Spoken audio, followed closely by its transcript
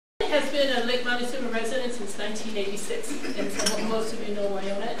has been a Lake Montezuma resident since 1986, and so most of you know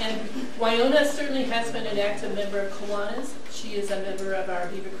Wyona. And Wyona certainly has been an active member of Kiwanis. She is a member of our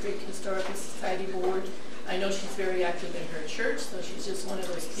Beaver Creek Historical Society Board. I know she's very active in her church, so she's just one of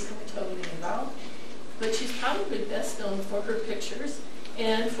those people totally involved. But she's probably best known for her pictures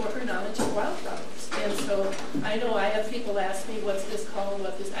and for her knowledge of wildflowers. And so I know I have people ask me, what's this called,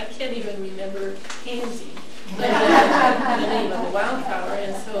 what this, I can't even remember pansy, the name of the wildflower.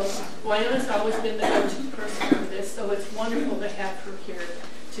 And so Wyona's always been the go-to person for this, so it's wonderful to have her here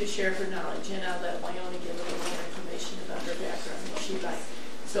to share her knowledge. And I'll let Wyona give a little more information about her background if she'd like.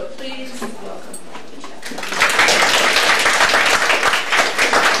 So please welcome Wyona Jaffe.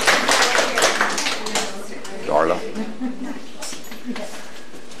 Darla.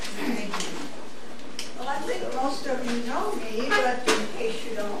 Well, I think most of you know me, but in case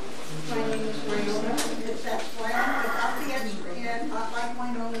you don't, my name is Wyona. That's why I'm without the extra and not like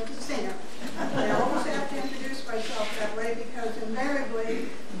Wyona the singer. I always have to introduce myself that way because invariably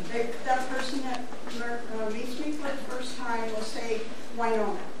that person that meets me for the first time will say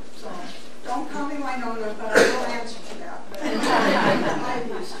Wyona. So don't call me Wyona, but I will answer to that. But I'm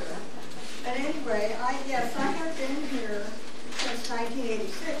used to it. And anyway, yes, I have been here since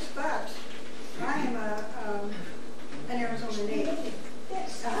 1986, but I am an Arizona native. I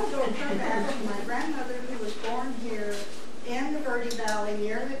go back to my grandmother who was born here in the Verde Valley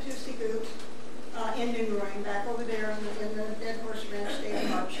near the Tusi-Goot Indian Ruin, back over there in the Dead Horse Ranch State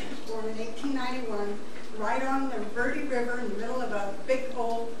Park. She was born in 1891, right on the Verde River in the middle of a big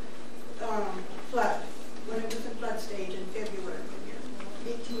old flood, when it was a flood stage in February of the year,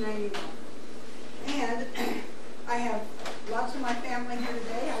 1891. And I have lots of my family here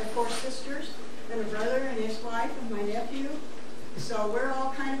today. I have 4 sisters and a brother and his wife and my nephew. So we're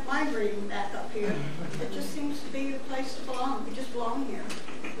all kind of migrating back up here. It just seems to be the place to belong. We just belong here.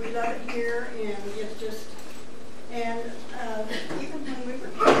 We love it here, and it's just, and even when we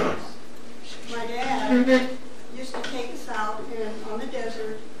were kids, my dad used to take us out on the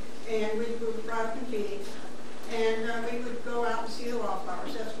desert, and we were brought up in Phoenix. And we would go out and see the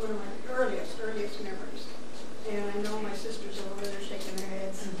wildflowers. That's one of my earliest memories. And I know my sisters over there shaking their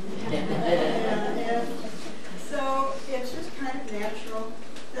heads. and so it's just kind of natural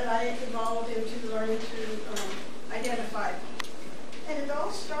that I evolved into learning to identify. And it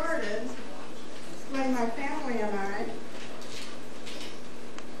all started when my family and I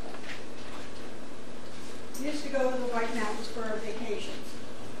used to go to the White Mountains for our vacations.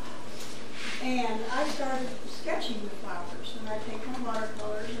 And I started sketching the flowers, and I'd take my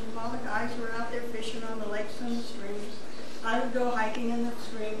watercolors, and while the guys were out there fishing on the lakes and the streams, I would go hiking in the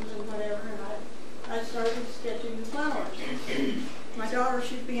streams and whatever, and I started sketching the flowers. My daughter,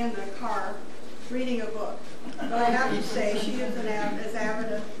 she'd be in the car reading a book, but I have to say she isn't as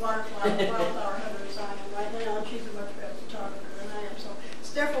avid a wildflower hunter as I am right now. She's a much better photographer than I am, so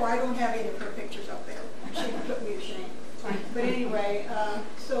therefore I don't have any of her pictures up there. She put me to shame. But anyway,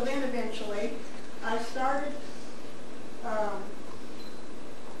 so then eventually I started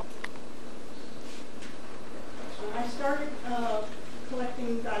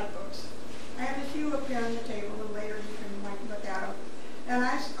collecting guidebooks. I have a few up here on the table, and later you might look at them. And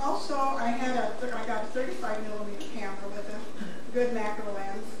I got a 35mm camera with a good macro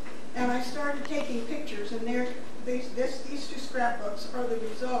lens, and I started taking pictures. And these 2 scrapbooks are the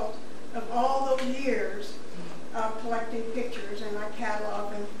result of all those years of collecting pictures, and I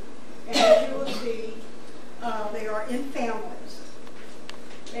catalog them. And as you will see, they are in families.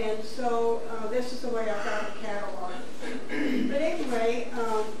 And so this is the way I got a catalog. But anyway,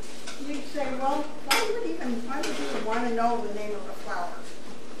 you'd say, well, why would you want to know the name of a flower?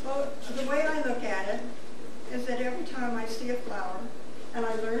 Well, the way I look at it is that every time I see a flower, and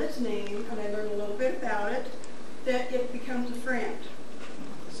I learn its name, and I learn a little bit about it, that it becomes a friend.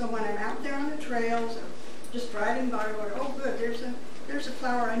 So when I'm out there on the trails, or just driving by, I'm going, oh good, there's a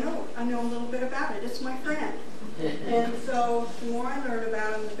flower I know a little bit about it. It's my friend. And so the more I learn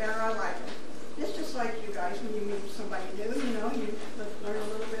about them, the better I like them. It's just like you guys, when you meet somebody new, you learn a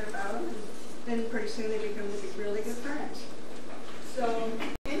little bit about them, and then pretty soon they become to be really good friends. So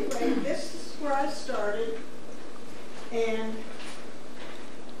anyway, this is where I started, and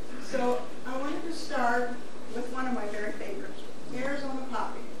so I wanted to start with one of my very favorites, Arizona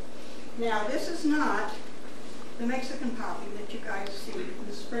poppy. Now this is not the Mexican poppy that you guys see in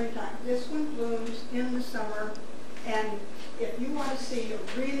the springtime. This one blooms in the summer, and if you want to see a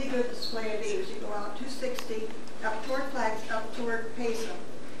really good display of these, you go out 260 up toward Flags, up toward Payson.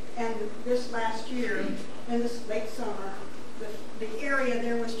 And this last year, in this late summer, the area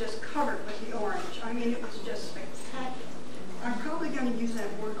there was just covered with the orange. I mean, it was just spectacular. I'm probably going to use that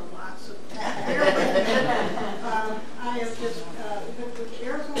word a lot, so bear with me. I have just, the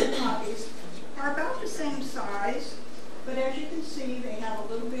Arizona poppies are about the same size, but as you can see, they have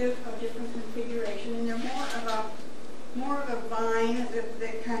a little bit of different configuration, and they're more of a vine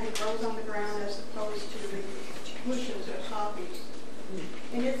that kind of grows on the ground as opposed to the bushes or poppies.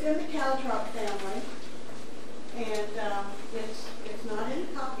 And it's in the caltrop family, and it's not in the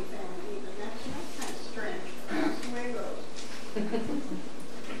poppy family even. That's kind of strange. That's the way it goes.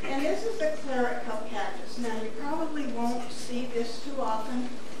 And this is the claret cup cactus. Now you probably won't see this too often,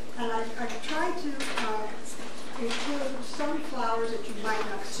 and I've tried to include some flowers that you might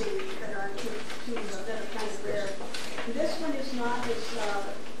not see that are kind of rare. And this one is not as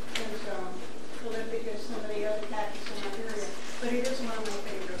prolific as some of the other cactus in my area, but it is one of my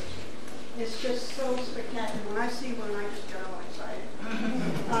favorites. It's just so spectacular. When I see one, I just get all excited.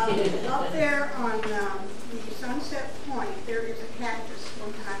 Up there on the Sunset Point, there is a cactus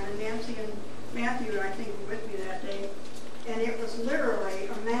one time, and Nancy and Matthew, I think, were with me that day, and it was literally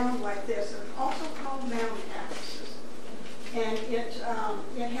a mound like this, and also called mound cactuses. And it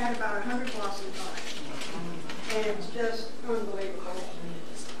had about 100 blossoms on it, and it's just unbelievable.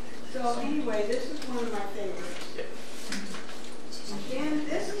 So anyway, this is one of my favorites. And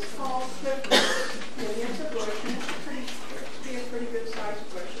this is called clipboard, and it's a bush, and it's a pretty good sized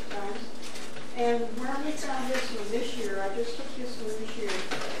bush at times. And where we found this one this year, I just took this one this year.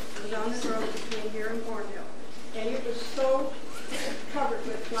 It was on the road between here and Warrenville. And it was so covered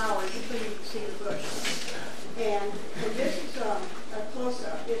with flowers, you couldn't even see the bush. And this is a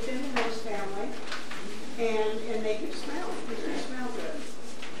close-up. It's in the rose family, and they do smell. They do smell good.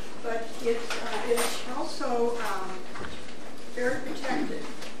 But it's also very protected.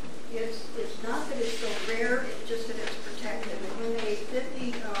 It's not that it's so rare, it's just that it's protected. And when they did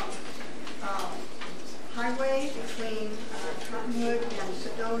the highway between Cottonwood and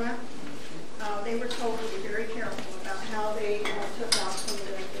Sedona, they were told to be very careful about how they took out some of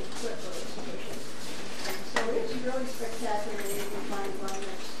the clippers. So it's really spectacular. You can find one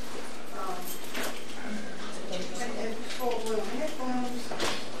that's and full bloom. It blooms.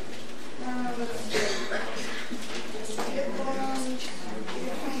 It blooms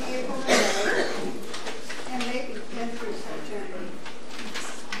between April and May, and maybe through September.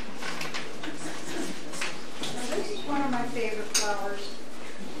 Now this is one of my favorite flowers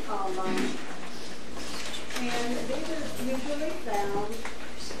online, and these are usually found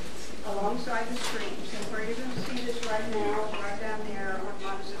alongside the streams. And where you're going to see this right now, right down there on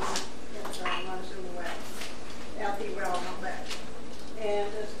Montezuma, it's Montezuma Well, Alfie Well outlet. And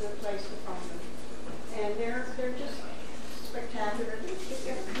it's a good place to find them. And they're just spectacular. They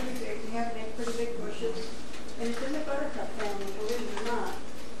get pretty big. They have pretty big bushes. And it's in the buttercup family, believe it or not.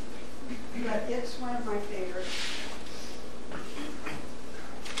 But it's one of my favorites.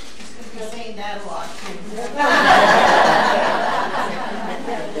 You're saying that a lot.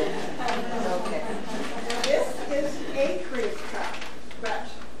 Okay. Now this is a creek cup, but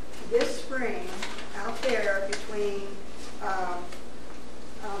this spring, out there between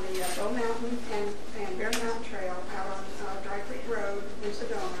on the Bow Mountain and Bear Mountain Trail out on Dry Creek Road in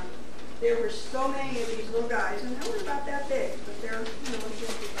Sedona, there were so many of these little guys, and they were about that big, but they're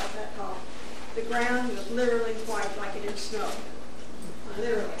just about that tall. The ground was literally white like it had snowed,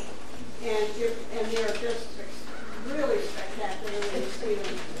 literally. And they're just really spectacular when you see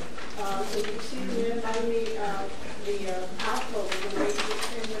them. If you see them in by the outflow, when they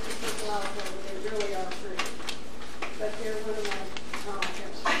just in with the people outflow, they really are pretty. But they're one of my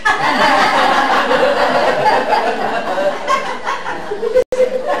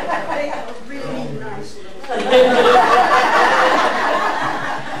they have a really nice little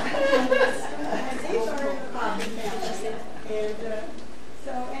and these are in the poppy family. And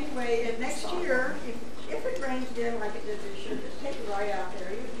so anyway, and next year, if it rains again like it did this year, just take it right out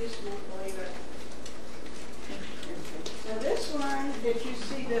there. You just won't believe it. Now this one, that you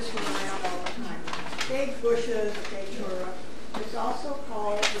see this one around all the time. Big bushes of datura. It's also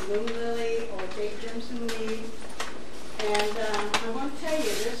called the moon lily or big Jimson weed. And I want to tell you,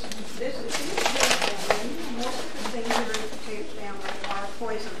 this is in the potato family. Most of the things that are in the potato family are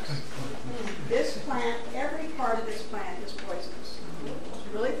poisonous. This plant, every part of this plant is poisonous. It's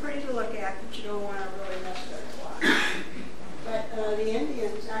really pretty to look at, but you don't want to really mess with it a lot. But the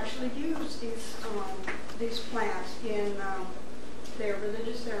Indians actually use these plants in their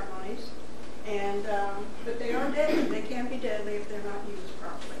religious ceremonies. And but they are deadly. They can be deadly if they're not used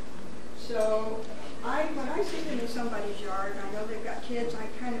properly. So when I see them in somebody's yard, and I know they've got kids, I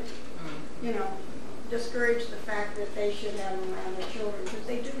kind of, discourage the fact that they should have them around their children, because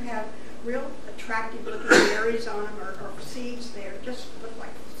they do have real attractive looking berries on them or seeds. They just look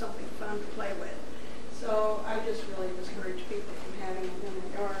like something fun to play with. So I just really discourage people from having them in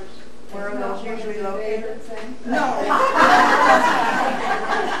their yards. Where are those usually located? No.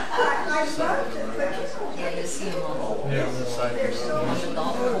 I love to, but Yeah, you see them all. they're so On the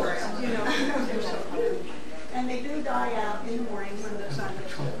golf course. you know, they're so huge. And they do die out in the morning when the sun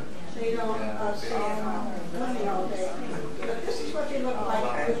is up. They don't stay blooming all day. But this is what they look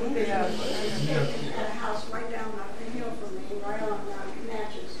like with the berries. At a house right down the hill from me, right on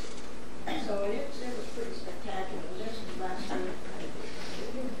Natchez. So it was pretty spectacular. This was last year.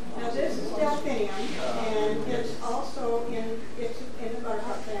 Now this is delphinium, and it's also in the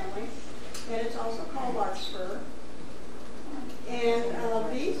buttercup family, and it's also called larkspur. And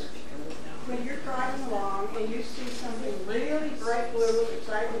these, when you're driving along and you see something really bright blue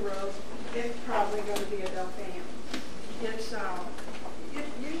beside the road, it's probably going to be a delphinium. It's you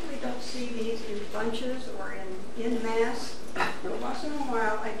usually don't see these in bunches or in mass, but once in a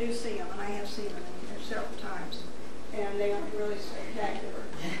while I do see them, and I have seen them in here several times, and they are really spectacular.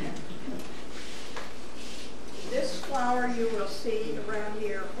 This flower you will see around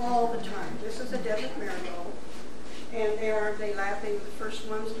here all the time. This is a desert marigold, and they the first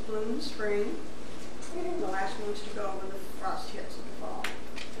ones to bloom in the spring, and the last ones to go when the frost hits in the fall.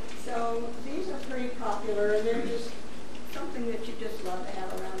 So these are pretty popular, and they're just something that you just love to have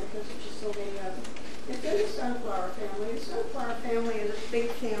around because there's just so many of them. It's in the sunflower family. The sunflower family is a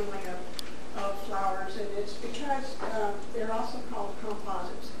big family of flowers, and it's because they're also called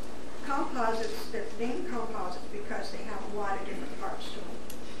composites. Composites, they're named composites because they have a lot of different parts to them.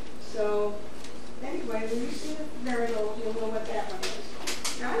 So anyway, when you see the marigold, you'll know what that one is.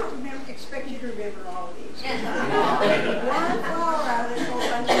 Now, I don't expect you to remember all of these. One flower out of this whole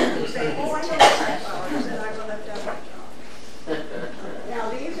bunch of them say, oh, I know sunflowers, and I will have done my job. Now,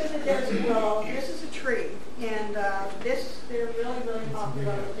 these are the desert willow. This is a tree, and they're really, really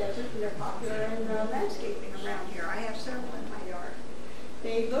popular in the desert, and they're popular in landscaping around here. I have several in my yard.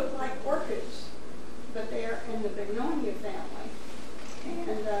 They look like orchids, but they are in the Bignonia family,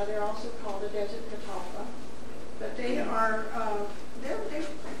 and they're also called the desert catalpa. But they are they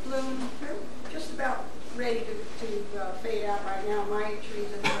bloom. They're just about ready to fade out right now. My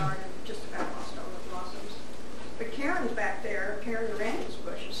trees in the yard have just about lost all the blossoms. But Karen's back there, Karen Randy's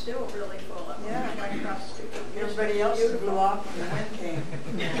bush is still really full of them. Yeah. Right across the street from here. Everybody else blew off when the wind came.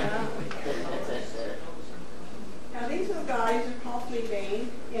 Yeah. Now these little guys are called fleabane,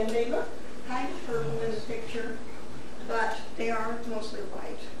 and they look kind of purple in the picture, but they are mostly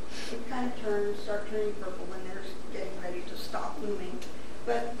white. They kind of start turning purple when they're getting ready to stop blooming.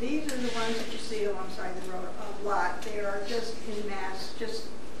 But these are the ones that you see alongside the road a lot. They are just in mass, just,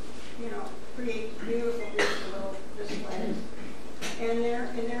 create beautiful, beautiful little displays. And they're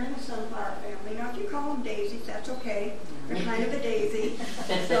in the sunflower family. Now, if you call them daisies, that's okay. They're kind of a daisy.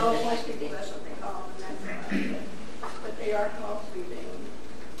 So most people, that's what they call them. But they are called fleabane.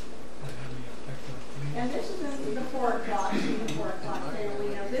 And this is in the 4 o'clock family.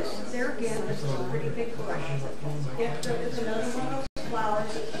 Now this is a pretty big bush. It's another one of those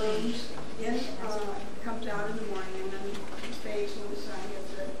flowers that blooms comes out in the morning and then fades when the sun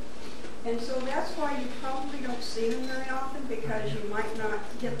hits it. And so that's why you probably don't see them very often, because you might not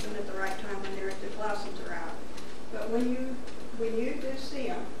get them at the right time when the blossoms are out. But when you do see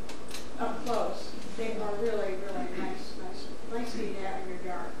them up close, they are really, really nice seed to have in your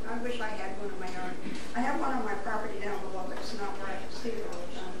yard. I wish I had one in my yard. I have one on my property down below, but it's not where I can see it all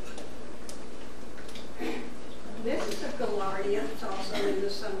the time. This is a gaillardia. It's also in the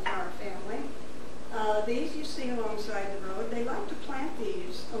sunflower family. These you see alongside the road. They like to plant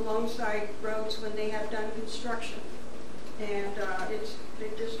these alongside roads when they have done construction. And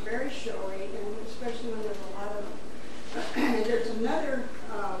they're just very showy, and especially when there's a lot of them. There's another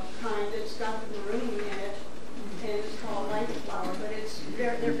kind that's got the maroon in it, and it's called Wildflowers, but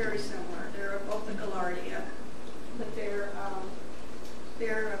they're very similar. They're both a gaillardia, but they're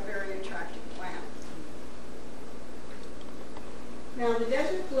a very attractive plant. Now the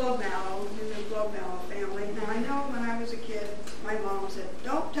desert globe mallow is in the globe mallow family. Now I know when I was a kid, my mom said,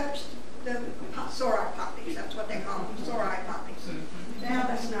 "Don't touch the sore-eye poppies." That's what they call them, sore-eye poppies. Now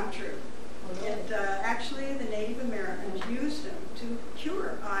that's not true. Actually, the Native Americans used them to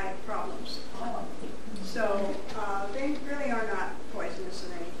cure eye problems. So they really are not poisonous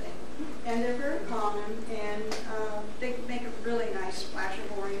or anything. And they're very common, and they make a really nice splash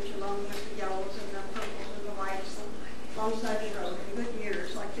of orange along with the yellows and the purples and the whites alongside the road. In good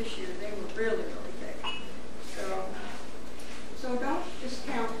years, like this year, they were really, really big. So don't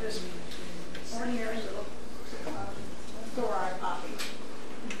discount this ordinary little sore-eye poppy.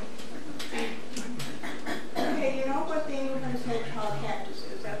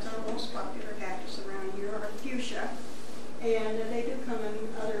 And they do come in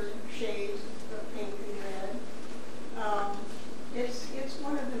other shades of pink and red. It's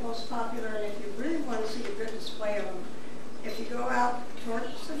one of the most popular, and if you really want to see a good display of them, if you go out towards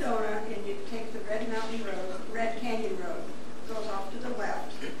Sedona and you take the Red Canyon Road, goes off to the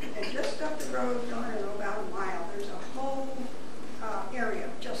left, and just up the road, I don't know, about a mile, there's a whole area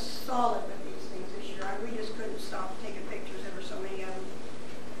just solid with these things this year. We just couldn't stop taking pictures. There were so many of them.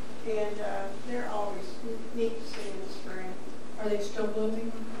 And they're always neat to see in the spring. Are they still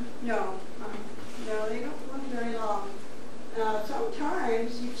blooming? No, no, they don't bloom very long.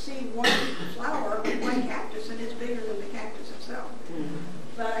 Sometimes you see one flower on one cactus and it's bigger than the cactus itself. Mm-hmm.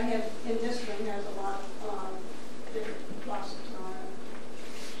 But I have, in this one, has a lot of different blossoms on it.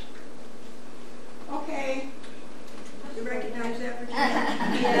 Okay. You recognize that, Virginia?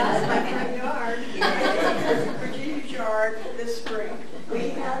 Yes, my front yard. Yeah. Virginia's yard this spring.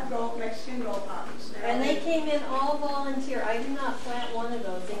 We have Mexican gold poppies now. And they came in all volunteer. I did not plant one of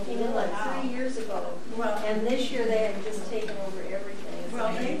those. They came in like 3 years ago. Well, And this year they had just taken over everything. It's well,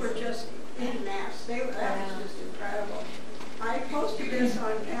 they amazing. were just in mass. That was just incredible. I posted this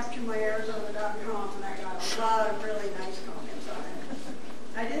on CaptureMyArizona.com and I got a lot of really nice comments on it.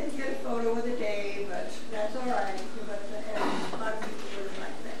 I didn't get a photo of the day, but that's all right. But a lot of people really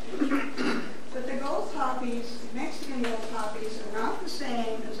like that picture. But the gold poppies, Mexican gold poppies, are not the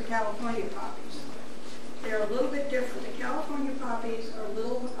same as the California poppies. They're a little bit different. The California poppies are a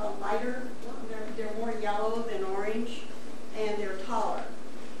little lighter. They're more yellow than orange, and they're taller.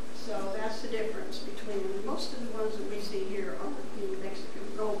 So that's the difference between them. Most of the ones that we see here are the Mexican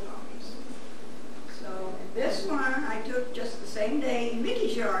gold poppies. So this one I took just the same day in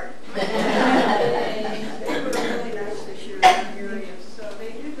Mickey's yard. They were really nice this year in that area. So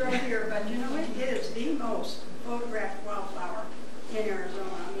they do grow here, but you know, it is the most photographed wildflower in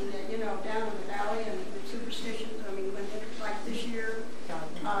Arizona. I mean, you know, down in the valley and the superstitions. I mean, when it's like this year,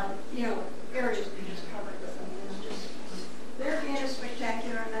 you know, areas are just covered with them. It's just, they're again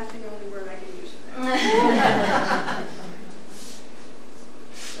spectacular, and that's the only word I can use for that.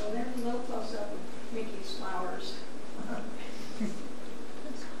 So there's a little close up of Mickey's flowers.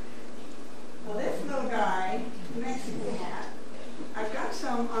 Well, this little guy, Mexican hat, I've got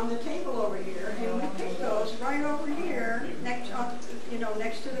some on the table over here, and we picked those right over here, next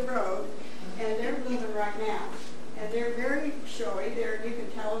to the road, and they're blooming right now. And they're very showy. You can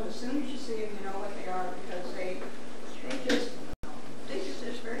tell them as soon as you see them, you know what they are, because they just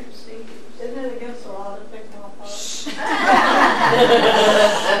very distinctive. Isn't it against the law to pick them off? We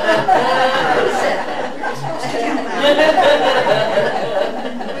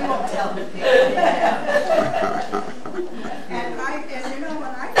won't tell them. And you know, when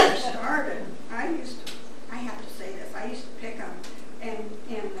I first started, I have to say this, I used to pick them and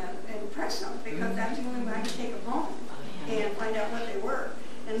press them, because that's the only way I could take them home and find out what they were.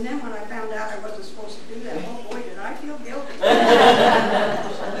 And then when I found out I wasn't supposed to do that, oh boy, did I feel guilty. Put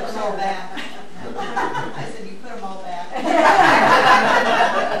them all back. I said, you put them all back. I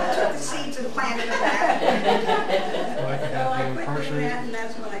took the seeds and planted them back. So I quit doing that, and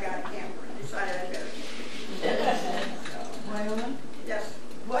that's when I got a camper and decided I better keep it. Wyona, Yes,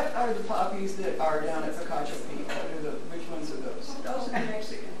 what are the poppies that are down at Picacho Peak? Which ones are those? those are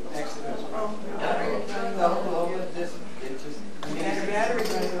Mexican. Mexican. Oh, No, it's just, battery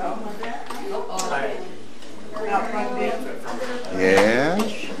running out.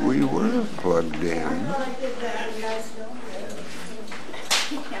 Yes, we were plugged I in. thought I did that, and that's no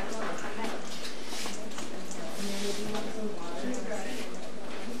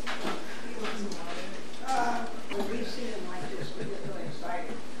we've seen them like this, we get really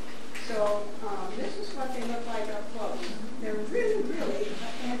excited. So this is what they look like up close. They're really, really a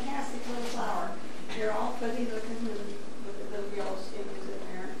fantastic little flower. They're all fuzzy looking and with the little yellow stamens in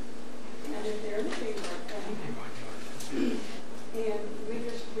there. And if they're in the big like that. And we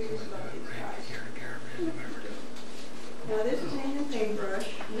just love these guys. Now this is in the paintbrush,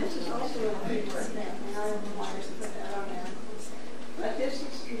 and this is also in a paintbrush now. And I don't know why I just put that on there. But this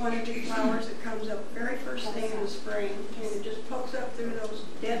is one of the flowers that comes up very first thing in the spring, and it just pokes up through those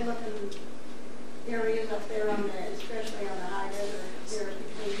dead-looking areas up there on the, especially on the high desert there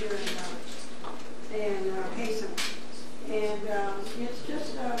between here and Payson. And it's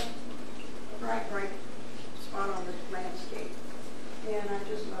just a bright spot on the landscape. And I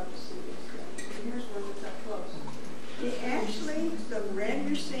just love to see these things. And here's one that's up close. Actually, the red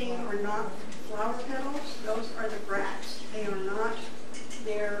you're seeing are not flower petals. Those are the bracts. They are not.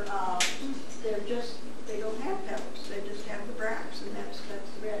 They're just. They don't have petals. They just have the bracts, and that's the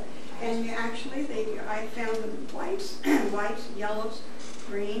red. And actually, I found them whites, yellows,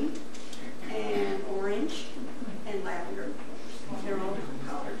 green, and orange, and lavender. They're all different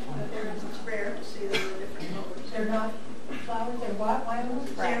colors, but it's rare to see them in different colors. They're not flowers, they're what?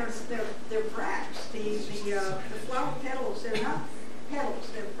 They're bracts. The flower petals, they're not petals,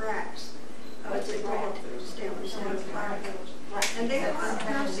 they're bracts. They grow up through stem instead of flower petals. And they are a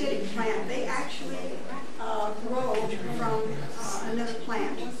parasitic plant. They actually grow from another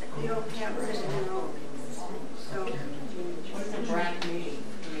plant. They don't have roots of their own. So, What does a bract mean?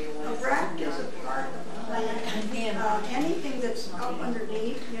 a bract is a part of the plant. Anything that's up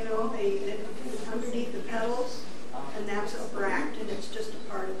underneath, you know, underneath the petals, and that's a bract, and it's just a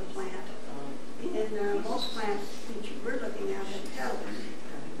part of the plant. And most plants that we're looking at have petals,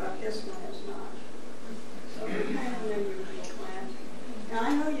 but this one is not. So we're kind of an unusual plant. Now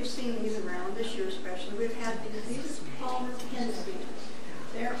I know you've seen these around this year especially. We've had these Palmer penstemons.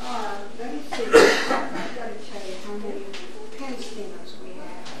 There are, let me see, I've got to tell you how many penstemons we have.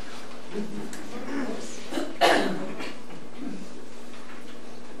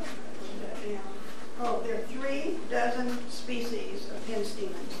 Oh, there are 3 dozen species of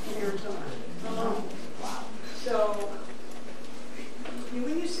penstemons in Arizona alone. Wow. So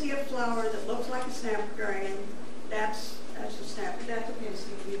when you see a flower that looks like a snapdragon, that's a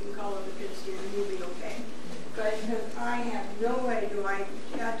penstemon. You can call it a penstemon and you'll be okay. But I have no way to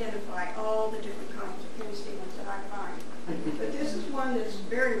identify all the different kinds of penstemons that I find. But this is one that's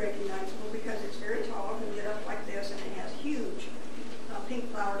very recognizable because it's very tall, it can get up like this, and it has huge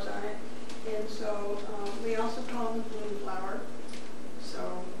pink flowers on it. And so we also call them bloom flower.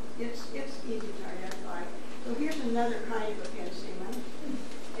 So it's easy to identify. So here's another kind of a penstemon.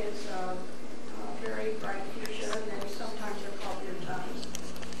 It's very bright fuchsia, and then sometimes they're called beer tongues.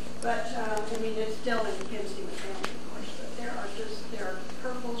 But I mean, it's still in the penstemon family, of course. But there are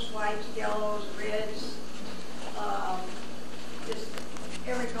purples, whites, yellows, reds, just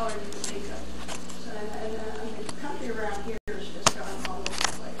every color you can think of. So, and the country around here is just gone all over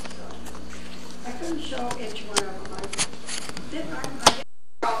the place. So I couldn't show each one of them. I did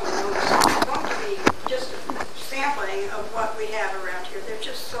probably notice it's going to be just a sampling of what we have around here. There's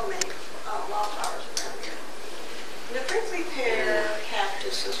just so many wildflowers around here. The prickly pear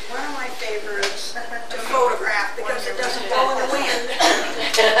cactus is one of my favorites to photograph because it doesn't blow in the wind.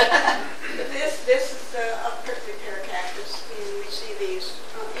 This is a prickly pear cactus, and we see these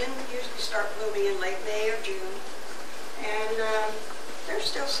usually start blooming in late May or June. And there's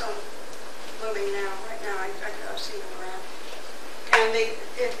still some blooming now. Right now, I've seen them around. And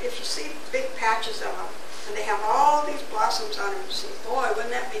if you see big patches of them, and they have all these blossoms on them, you see, boy,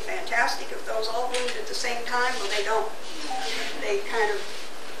 wouldn't that be fantastic if those all bloomed at the same time? Well, they don't. They kind of,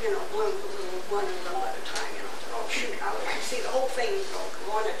 bloom one at a time. Oh, shoot, I would like to see the whole thing go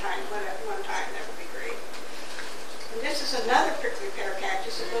one at a time, one time. That would be great. And this is another prickly pear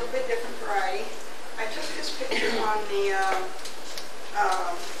cactus, a little bit different variety. I took this picture on the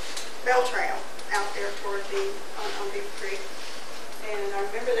Bell Trail out there toward on Beaver Creek. And I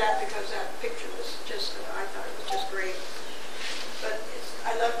remember that because that picture was just, I thought it was just great. But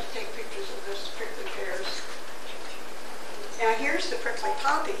I love to take pictures of those prickly pears. Now here's the prickly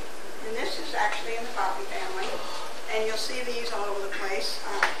poppy. And this is actually in the poppy family. And you'll see these all over the place.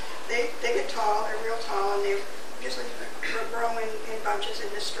 They get tall, they're real tall, and they usually grow in bunches in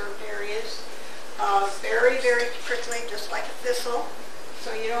disturbed areas. Very, very prickly, just like a thistle.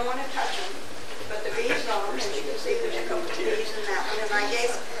 So you don't want to touch them. But the bees on them, as you can see, there's a couple of bees in that one. And I gave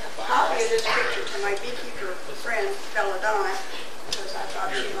a copy of this picture to my beekeeper friend, Belladonna, because I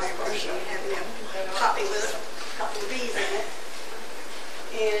thought she might appreciate having a copy with a couple of bees in it.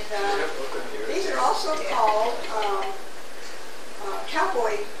 And these are also called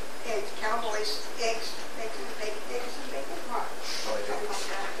cowboy eggs. Cowboys' eggs. Eggs and bacon. What?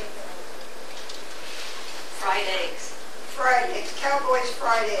 Fried eggs. Fried eggs. Cowboys'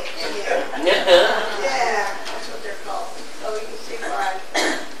 fried eggs. Yeah. Yeah, that's what they're called. So you can see why.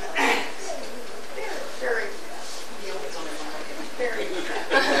 They're very.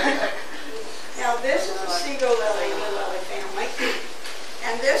 Now this is a seagull lily in the lily family.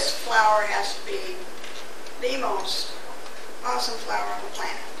 And this flower has to be the most awesome flower on the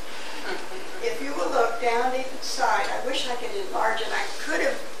planet. If you will look down deep inside, I wish I could enlarge it. I could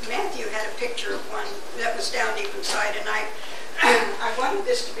have, Matthew had a picture of one that was down deep inside, and I wanted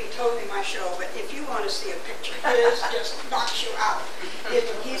this to be totally my show, but if you want to see a picture, his just knocks you out.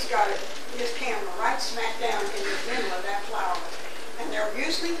 He's got his camera right smack down in the middle of that flower. And they're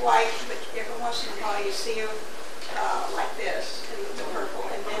usually white, but every once in a while you see them like this, in the purple,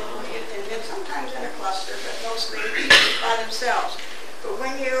 and then sometimes in a cluster, but mostly by themselves. But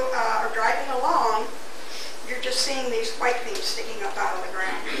when you are driving along, you're just seeing these white things sticking up out of the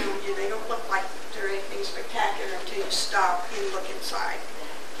ground. They don't look like they're anything spectacular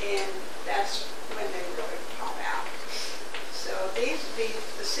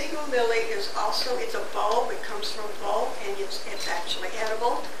and it's actually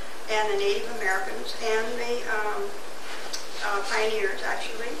edible. And the Native Americans and the pioneers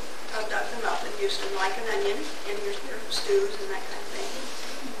actually dug them up and used them like an onion in your stews and that kind of thing.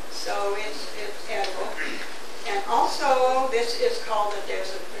 So it's edible. And also, this is called the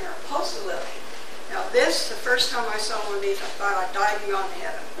desert Mariposa lily. Now this, the first time I saw one of these, I thought I'd dive beyond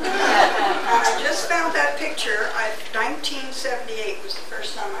heaven. I just found that picture. 1978 was the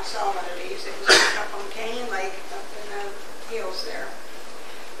first time I saw one of these. It was up on Canyon Lake, up in the hills there.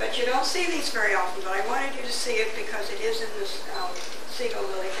 But you don't see these very often, but I wanted you to see it because it is in this seagull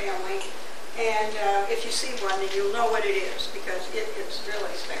lily family. And if you see one, then you'll know what it is because it is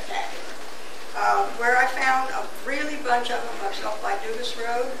really spectacular. Where I found a really bunch of them was up by Dugas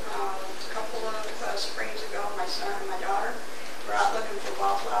Road. A couple of springs ago, my son and my daughter were out looking for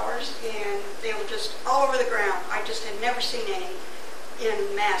wildflowers, and they were just all over the ground. I just had never seen any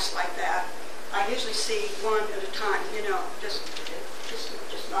in mass like that. I usually see one at a time, you know, just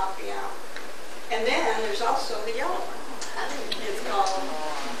knock me out. And then there's also the yellow one. It's called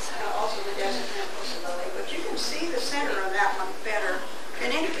also the desert Mariposa lily. But you can see the center of that one better.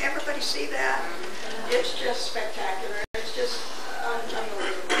 Can everybody see that? It's just spectacular. It's just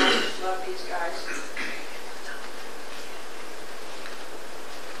unbelievable. I just love these guys.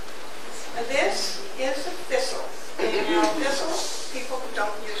 And this is a thistle. And now thistles, people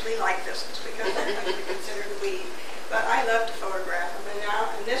don't usually like thistles because they're considered a weed. But I love to photograph them.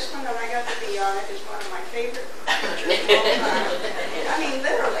 And this one that I got to be on it is one of my favorite pictures of all time. I mean,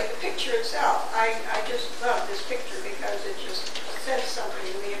 literally, the picture itself. I just love this picture because it just says something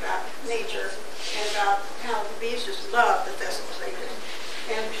to me about nature and about how the bees just love the thistles they do.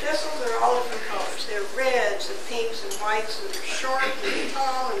 And thistles are all different colors. They're reds and pinks and whites, and they're short and they're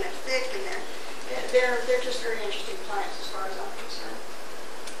tall and they're thick, and they're just very interesting plants as far as I'm concerned.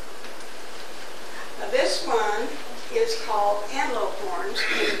 Now this one is called antelope horns,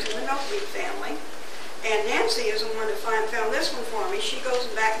 and it's in the milkweed family. And Nancy is the one that found this one for me. She goes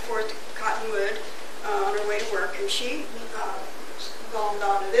back and forth to Cottonwood on her way to work, and she glommed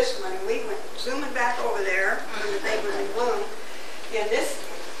onto this one, and we went zooming back over there when the thing was in bloom. And this,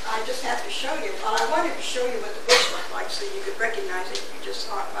 I just have to show you. Well, I wanted to show you what the bush looked like so you could recognize it if you just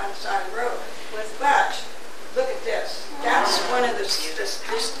saw it by the side of the road. But look at this. That's one of this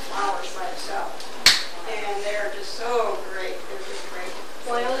flowers by itself. And they're just so great. They're just great.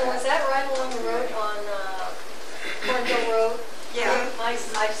 Wyona, was that right along the road on Cornhill Road? Yeah. I've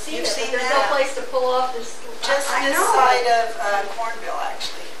seen You've it, seen but there's that? no place to pull off this. Just I this know. side of Cornville,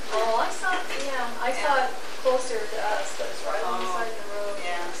 actually. Oh, I saw it closer to us, but it's right alongside the road.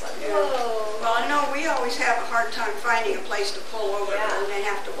 Yeah. It's like, Yeah. whoa. Well, I know we always have a hard time finding a place to pull over, and they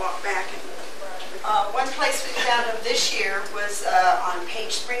have to walk back. One place we found them this year was on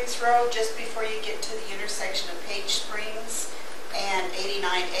Page Springs Road, just before you get to the intersection of Page Springs and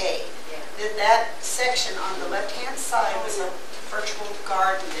 89A. That section on the left-hand side was a virtual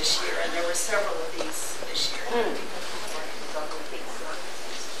garden this year, and there were several of these this year.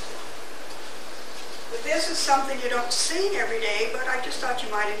 But this is something you don't see every day, but I just thought you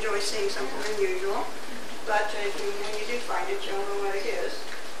might enjoy seeing something unusual. But when you do find it, you'll know what it is.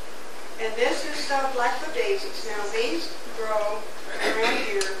 And this is Blackfoot daisies. Now these grow around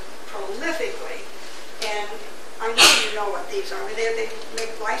here prolifically, and I know you know what these are. They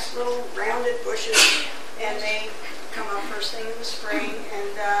make nice little rounded bushes, and they come up first thing in the spring.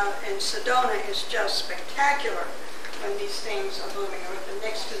 And Sedona is just spectacular when these things are blooming, or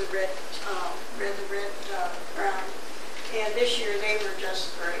next to the red ground. And this year they were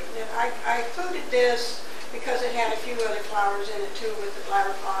just great. And I included this because it had a few other flowers in it too, with the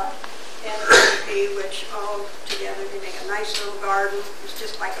bladder pot and the BCP, which all together they make a nice little garden. It's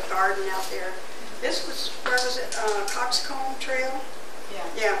just like a garden out there. This was, where was it? Coxcomb Trail? Yeah.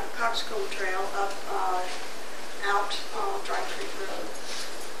 Yeah, Coxcomb Trail up out Dry Creek Road.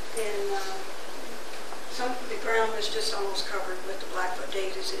 And the ground was just almost covered with the Blackfoot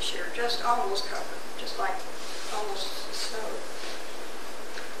daisies this year. Just almost covered, just like almost snow.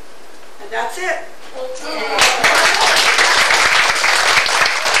 And that's it.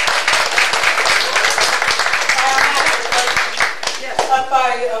 Yes. Up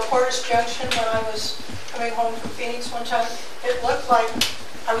by Porter's Junction, when I was coming home from Phoenix one time, it looked like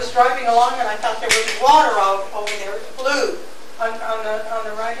I was driving along and I thought there was water over there, blue, on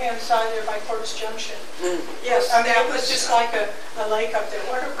the right-hand side there by Porter's Junction. Yes, I mean, that it was just like a lake up there.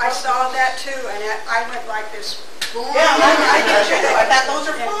 I saw that too, and I went like this. Yeah, I did too. I thought those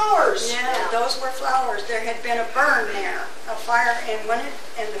are flowers. Yeah, those were flowers. There had been a burn there, a fire, and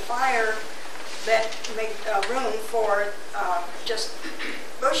the fire that made room for just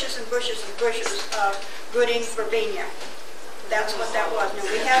bushes and bushes and bushes of Gooding verbena. That's what that was. Now,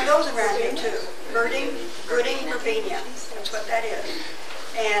 we have those around here too. Gooding verbena. That's what that is.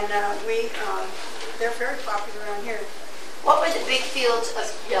 And they're very popular around here. What were the big fields of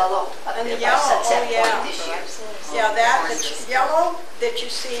yellow up And there the by yellow, Sunset oh, yeah. Point this year? Yeah, the yellow that you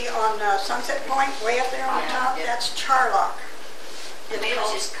see on Sunset Point, way up there on top, that's charlock. I mean, it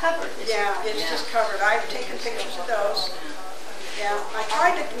was just covered. Yeah, it's just covered. I've taken pictures of those. Yeah, I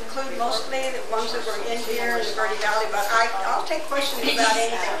tried to include mostly the ones that were in here in the Verde Valley, but I'll take questions about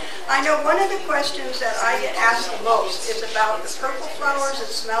anything. I know one of the questions that I get asked the most is about the purple flowers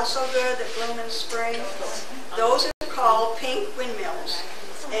that smell so good, that bloom in spring. Those are called pink windmills,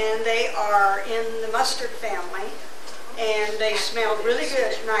 and they are in the mustard family, and they smell really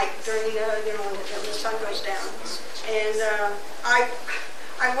good at night during when the sun goes down. And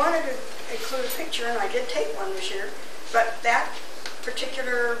I wanted to include a picture, and I did take one this year, but that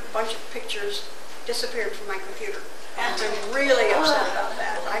particular bunch of pictures disappeared from my computer. And I'm really upset about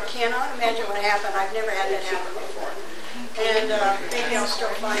that. I cannot imagine what happened. I've never had that happen before. And maybe I'll still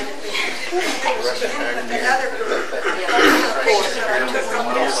find it. Another group of pictures that I took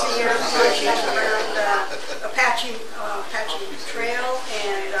up this year around Apache Trail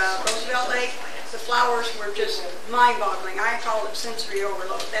and Roosevelt Lake. The flowers were just mind-boggling. I call it sensory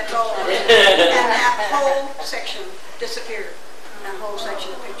overload. That's all it was. And that whole section disappeared. That whole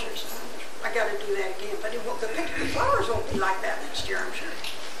section of pictures. I got to do that again. But the flowers won't be like that next year, I'm sure.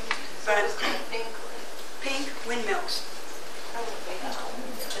 But pink windmills.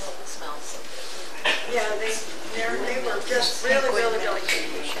 Yeah, they were just really pretty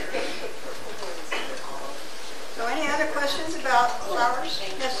this year. So any other questions about flowers?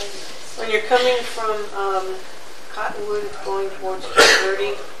 Yes. When you're coming from Cottonwood going towards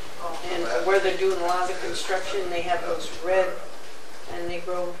Verde, and where they're doing a lot of the construction, they have those red, and they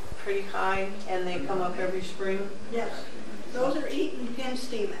grow pretty high, and they come up every spring. Yes. Those are eaten pin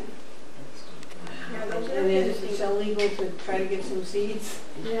steaming. Yeah, those are And pin it's steaming. illegal to try to get some seeds.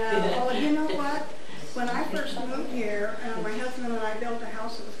 Yeah. Oh, you know what? When I first moved here, my husband and I built a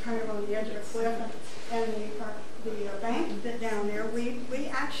house that was kind of on the edge of a cliff, and the bank that down there, we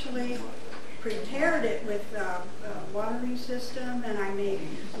actually prepared it with a watering system, and I made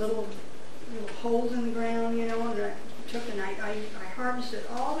little holes in the ground, and I took and I harvested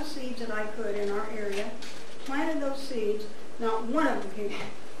all the seeds that I could in our area, planted those seeds. Not one of them came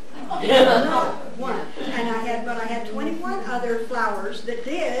up. Not one. And I had 21 other flowers that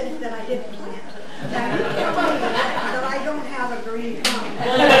I didn't plant. Now you tell me that I don't have a green thumb.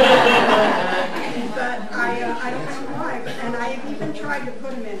 But I don't know why. And I even tried to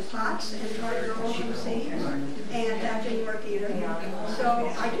put them in pots and try to grow some seeds, and that didn't work either.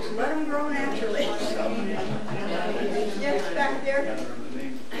 So I just let them grow naturally. Yes, back there.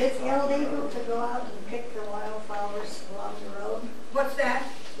 Is it illegal to go out and pick the wildflowers along the road? What's that?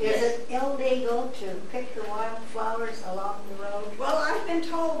 Is it illegal to pick the wildflowers along the road? Well, I've been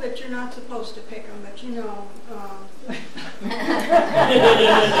told that you're not supposed to pick them, but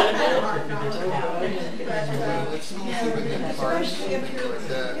especially if you're,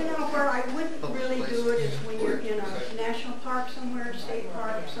 where I wouldn't really do it is when you're in a national park somewhere, state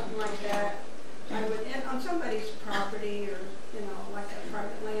park, something like that. I would, on somebody's property or, like a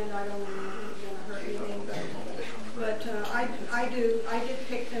private land, I don't know if it's going to hurt anything, but I did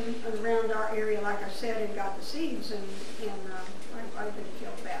pick them around our area, like I said, and got the seeds, and I didn't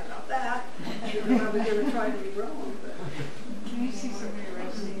feel bad about that. I was going to try to regrow them. But.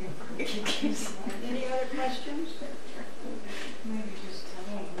 Any other questions? Maybe just tell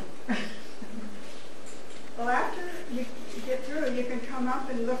me. Well, after you get through, you can come up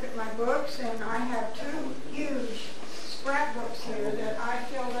and look at my books, and I have 2 huge scrapbooks here that I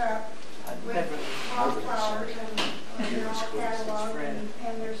filled up with wildflowers, and they're all cataloged,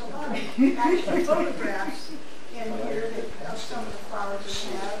 and there's a lot of actual photographs in here of some of the flowers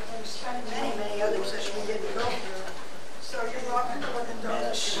we have, and many others that we didn't go through. So you're welcome to look at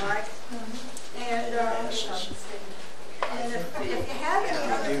those if you like. And if you have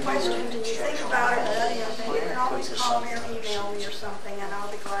any other questions and you think about it, you can always call me or email me or something, and I'll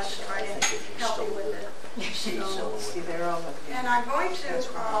be glad to try to help you with it. And I'm going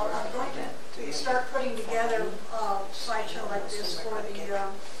to start putting together a slideshow like this for the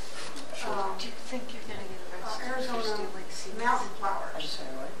Arizona mountain flowers,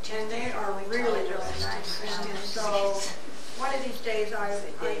 and they are really nice. And so one of these days I've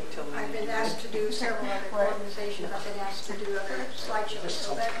been asked to do several other organizations. I've been asked to do other slideshows.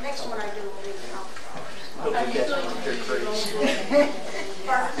 So that next one I do will be the mountain flowers. Are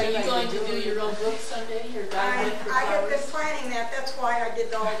you going to do your own book someday? I have been planning that. That's why I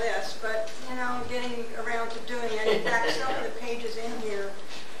did all this. But, getting around to doing it. In fact, some of the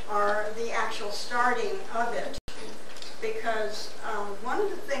actual starting of it, because one of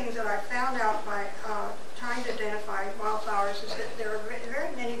the things that I found out by trying to identify wildflowers is that there are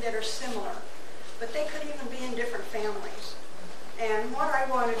very many that are similar, but they could even be in different families. And what I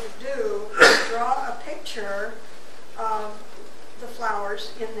wanted to do was draw a picture of the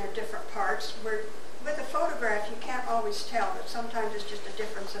flowers in their different parts, where with a photograph you can't always tell, but sometimes it's just a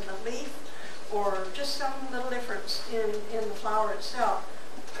difference in the leaf or just some little difference in the flower itself.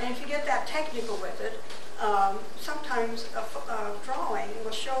 And if you get that technical with it, sometimes a drawing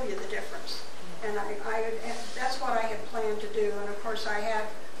will show you the difference. And that's what I had planned to do. And of course I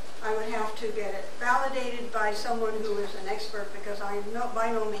would have to get it validated by someone who is an expert, because I am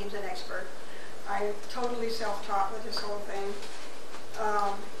by no means an expert. I am totally self-taught with this whole thing.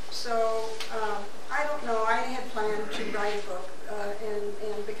 I don't know. I had planned to write a book, and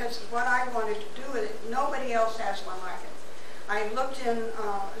because what I wanted to do with it, nobody else has one like it. I looked in,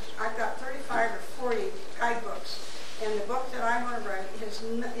 I've got 35 or 40 guidebooks, and the book that I want to write is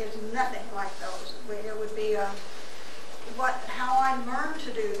nothing like those. It would be how I learned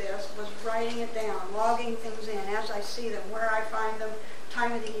to do this was writing it down, logging things in as I see them, where I find them,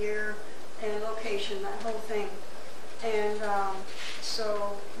 time of the year, and location, that whole thing. And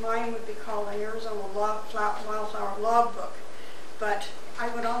so mine would be called an Arizona Wildflower Logbook. But I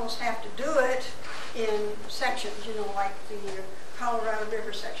would almost have to do it in sections, like the Colorado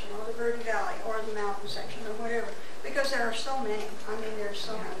River section, or the Verde Valley, or the mountain section, or whatever. Because there are so many. I mean, there's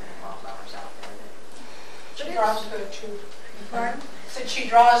so many wildflowers out there. She draws good too. Pardon? Said she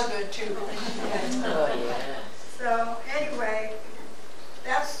draws good too. Oh, yeah. So anyway,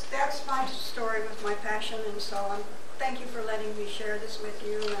 that's my story with my passion and so on. Thank you for letting me share this with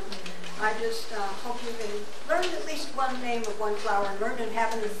you, and I just hope you can learn at least one name of one flower and learn and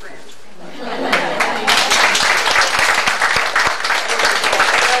have a new friend.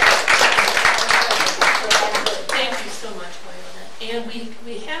 Thank you so much, Wyona. And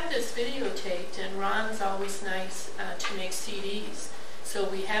we have this videotaped, and Ron's always nice to make CDs. So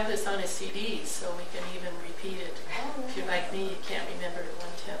we have this on a CD, so we can even repeat it. If you're like me, you can't remember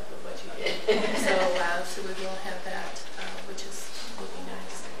 1/10 of what you did. So we will have that, which is really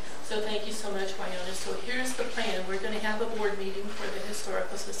nice. So thank you so much, Wyona. So here's the plan. We're going to have a board meeting for the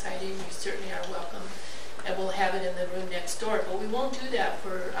Historical Society, and you certainly are welcome. And we'll have it in the room next door. But we won't do that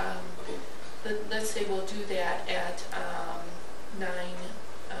for, let's say we'll do that at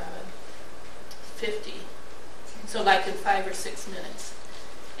 9:50. So like in 5 or 6 minutes.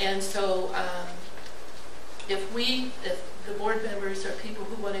 And so if the board members or people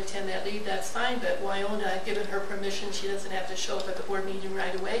who want to attend that leave, that's fine, but Wyona, I've given her permission. She doesn't have to show up at the board meeting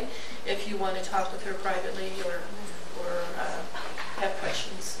right away. If you want to talk with her privately or have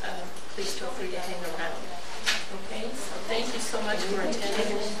questions, please feel free to hang around. Okay, so thank you so much for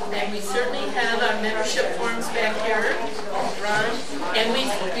attending. And we certainly have our membership forms back here, Ron. And we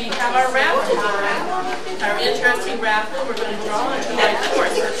have our raffle, our interesting raffle. We're going to draw on July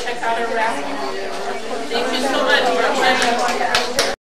 4th, so check out our raffle. Thank you so much for attending.